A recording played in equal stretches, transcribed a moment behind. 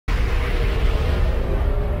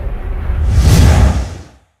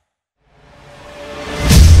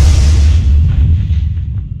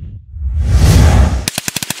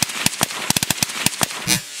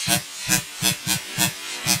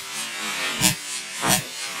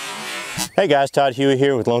Hey guys, Todd Huey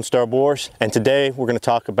here with Lone Star Bores, and today we're going to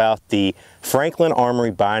talk about the Franklin Armory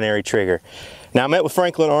binary trigger. Now I met with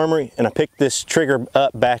Franklin Armory and I picked this trigger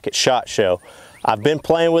up back at SHOT Show. I've been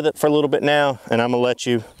playing with it for a little bit now and I'm going to let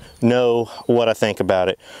you know what I think about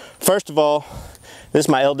it. First of all, this is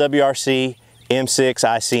my LWRC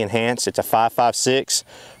M6 IC Enhanced. It's a 5.56.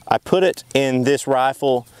 I put it in this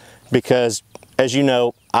rifle because, as you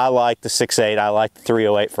know, I like the 6.8, I like the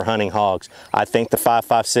 308 for hunting hogs. I think the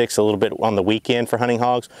 5.56 a little bit on the weekend for hunting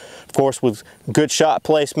hogs. Of course, with good shot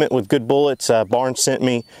placement, with good bullets, Barnes sent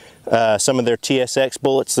me some of their TSX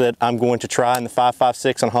bullets that I'm going to try in the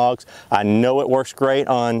 5.56 on hogs. I know it works great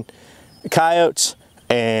on coyotes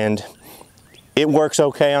and it works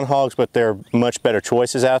okay on hogs, but there are much better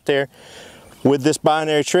choices out there. With this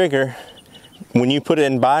binary trigger, when you put it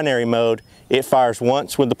in binary mode, it fires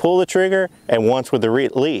once with the pull of the trigger and once with the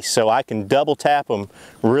release. So I can double tap them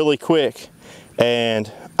really quick,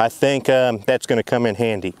 and I think that's going to come in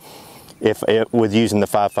handy with using the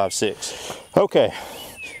 5.56. Okay,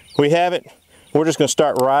 we have it. We're just going to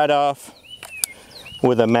start right off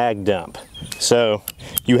with a mag dump. So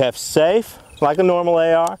you have safe, like a normal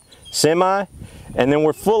AR, semi, and then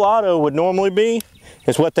where full auto would normally be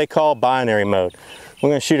is what they call binary mode. We're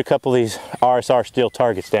going to shoot a couple of these RSR steel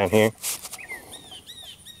targets down here.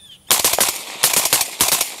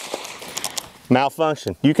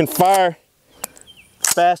 Malfunction. You can fire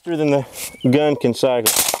faster than the gun can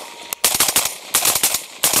cycle.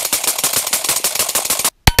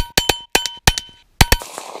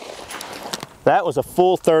 That was a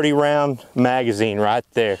full 30 round magazine right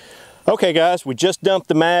there. Okay guys, we just dumped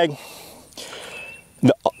the mag.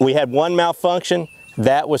 We had one malfunction.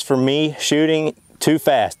 That was for me shooting too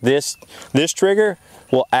fast. This trigger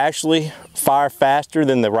will actually fire faster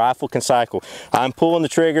than the rifle can cycle. I'm pulling the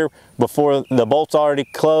trigger before the bolt's already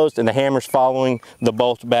closed and the hammer's following the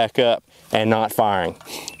bolt back up and not firing.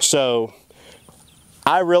 So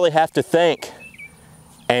I really have to think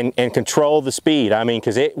and control the speed. I mean,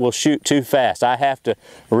 because it will shoot too fast. I have to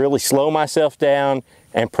really slow myself down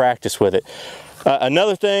and practice with it.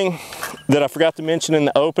 Another thing that I forgot to mention in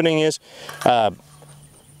the opening is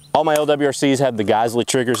all my LWRCs have the Geisley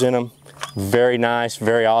triggers in them. Very nice,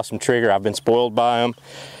 very awesome trigger. I've been spoiled by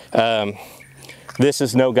them. This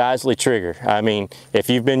is no Geisley trigger. I mean, if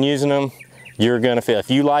you've been using them, you're gonna feel. If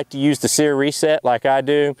you like to use the sear reset like I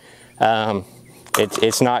do,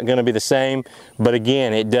 it's not gonna be the same. But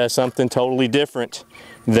again, it does something totally different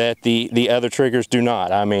that the other triggers do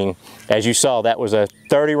not. I mean, as you saw, that was a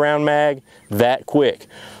 30 round mag that quick.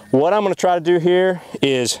 What I'm gonna try to do here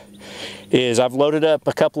is I've loaded up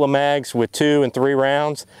a couple of mags with 2 and 3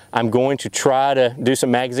 rounds. I'm going to try to do some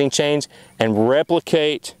magazine change and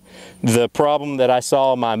replicate the problem that I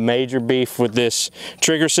saw. My major beef with this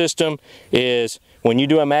trigger system is when you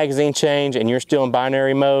do a magazine change and you're still in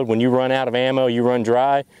binary mode, when you run out of ammo, you run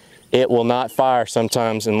dry, it will not fire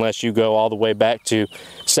sometimes unless you go all the way back to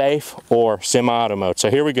safe or semi-auto mode. So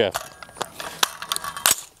here we go.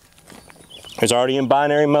 It's already in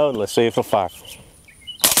binary mode. Let's see if it'll fire.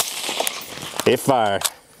 It fired.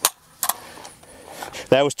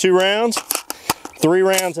 That was 2 rounds, 3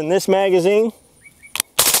 rounds in this magazine.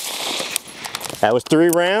 That was 3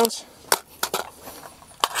 rounds.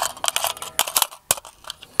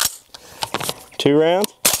 2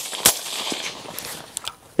 rounds.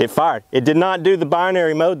 It fired. It did not do the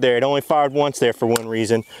binary mode there. It only fired once there for one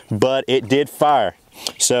reason, but it did fire.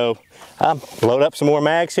 So load up some more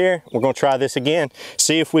mags here. We're going to try this again,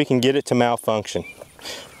 see if we can get it to malfunction.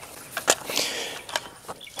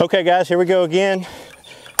 Okay guys, here we go again.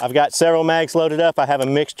 I've got several mags loaded up. I have a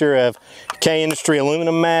mixture of K Industry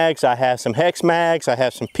aluminum mags. I have some hex mags. I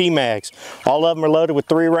have some P mags. All of them are loaded with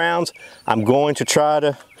 3 rounds. I'm going to try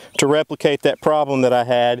to replicate that problem that I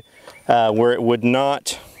had where it would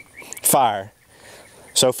not fire.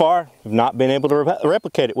 So far, I've not been able to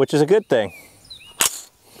replicate it, which is a good thing.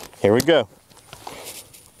 Here we go.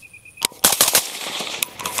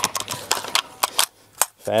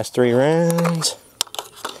 Fast 3 rounds.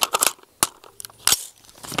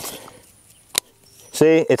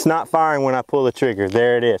 See, it's not firing when I pull the trigger.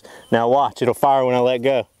 There it is. Now watch, it'll fire when I let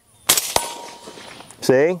go.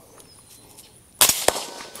 See?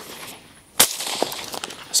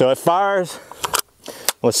 So it fires.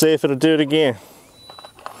 Let's see if it'll do it again.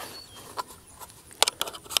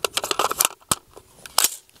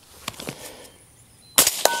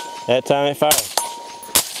 That time it fired.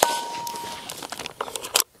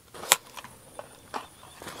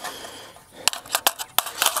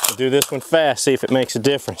 I'll do this one fast, see if it makes a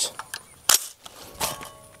difference.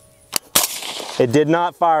 It did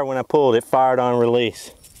not fire when I pulled, it fired on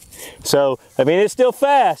release. So, I mean, it's still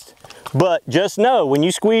fast, But just know, when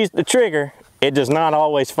you squeeze the trigger, it does not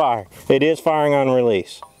always fire. It is firing on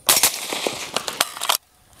release.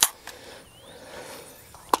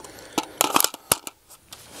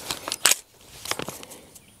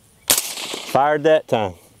 Fired that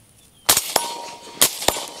time.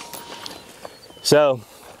 So,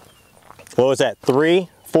 what was that, 3,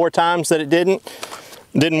 4 times that it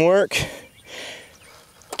didn't work?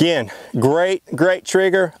 Again, great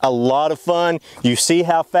trigger, a lot of fun. You see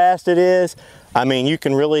how fast it is. I mean, you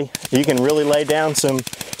can really lay down some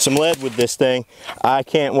lead with this thing. I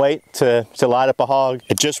can't wait to light up a hog.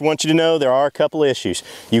 I just want you to know there are a couple issues.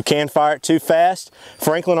 You can fire it too fast.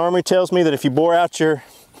 Franklin Armory tells me that if you bore out your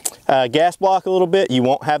gas block a little bit, you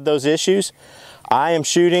won't have those issues. I am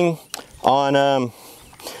shooting on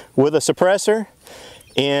with a suppressor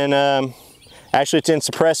in actually it's in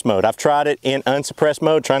suppressed mode. I've tried it in unsuppressed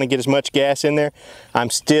mode, trying to get as much gas in there. I'm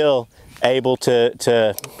still able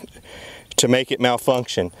to make it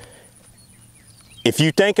malfunction. If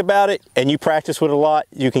you think about it and you practice with it a lot,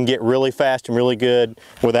 you can get really fast and really good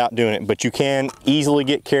without doing it, but you can easily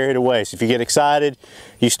get carried away. So if you get excited,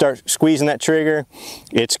 you start squeezing that trigger,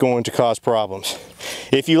 it's going to cause problems.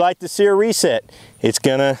 If you like the sear reset,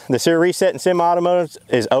 the sear reset in semi-automotive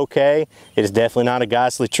is okay. It is definitely not a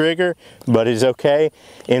ghastly trigger, but it is okay.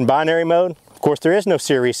 In binary mode, of course, there is no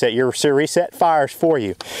sear reset. Your sear reset fires for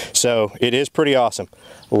you. So it is pretty awesome.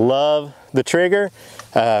 Love the trigger.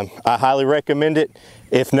 I highly recommend it.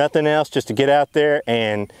 If nothing else, just to get out there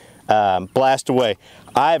and blast away.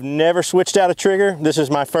 I've never switched out a trigger. This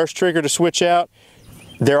is my first trigger to switch out.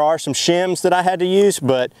 There are some shims that I had to use,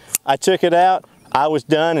 but I took it out. I was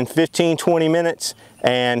done in 15-20 minutes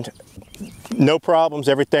and no problems.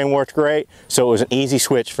 Everything worked great. So it was an easy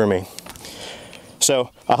switch for me.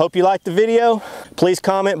 So I hope you liked the video. Please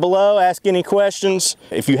comment below, ask any questions.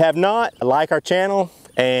 If you have not, like our channel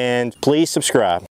and please subscribe.